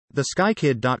The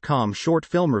SkyKid.com Short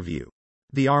Film Review.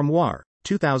 The Armoire,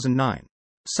 2009.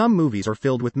 Some movies are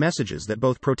filled with messages that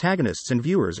both protagonists and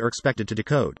viewers are expected to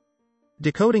decode.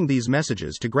 Decoding these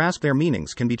messages to grasp their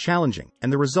meanings can be challenging,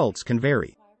 and the results can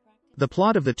vary. The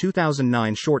plot of the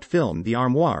 2009 short film The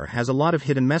Armoire has a lot of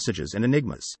hidden messages and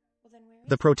enigmas.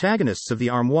 The protagonists of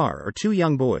The Armoire are two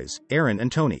young boys, Aaron and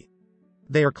Tony.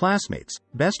 They are classmates,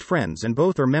 best friends, and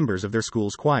both are members of their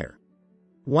school's choir.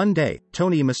 One day,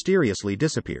 Tony mysteriously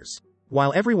disappears.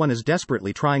 While everyone is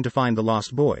desperately trying to find the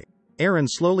lost boy, Aaron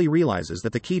slowly realizes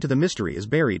that the key to the mystery is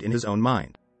buried in his own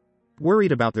mind.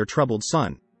 Worried about their troubled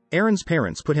son, Aaron's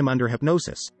parents put him under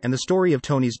hypnosis, and the story of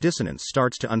Tony's dissonance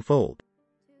starts to unfold.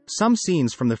 Some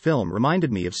scenes from the film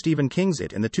reminded me of Stephen King's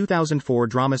It and the 2004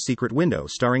 drama Secret Window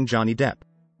starring Johnny Depp.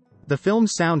 The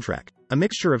film's soundtrack, a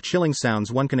mixture of chilling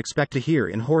sounds one can expect to hear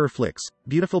in horror flicks,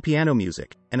 beautiful piano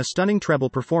music, and a stunning treble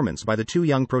performance by the two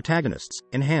young protagonists,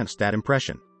 enhanced that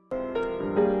impression.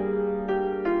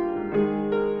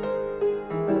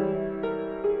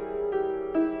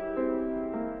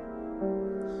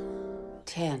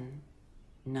 Ten,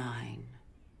 9,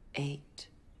 8.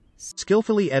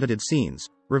 Skillfully edited scenes,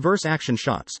 reverse action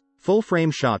shots,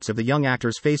 full-frame shots of the young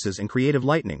actors' faces and creative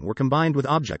lighting were combined with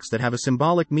objects that have a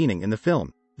symbolic meaning in the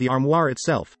film, the armoire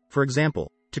itself, for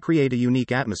example, to create a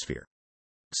unique atmosphere.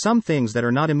 Some things that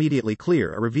are not immediately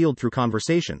clear are revealed through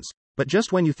conversations, but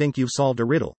just when you think you've solved a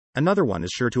riddle, another one is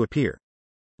sure to appear.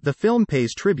 The film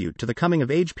pays tribute to the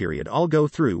coming-of-age period all go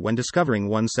through when discovering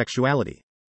one's sexuality.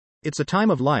 It's a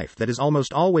time of life that is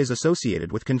almost always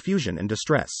associated with confusion and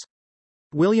distress.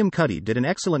 William Cuddy did an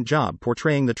excellent job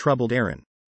portraying the troubled Aaron,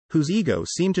 whose ego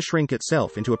seemed to shrink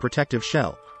itself into a protective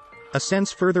shell. A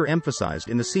sense further emphasized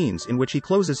in the scenes in which he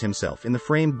closes himself in the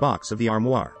framed box of the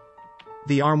armoire.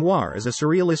 The Armoire is a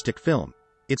surrealistic film.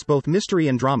 It's both mystery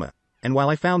and drama, and while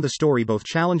I found the story both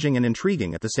challenging and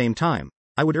intriguing at the same time,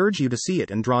 I would urge you to see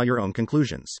it and draw your own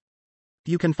conclusions.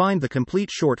 You can find the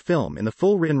complete short film in the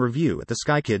full written review at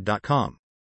theskykid.com.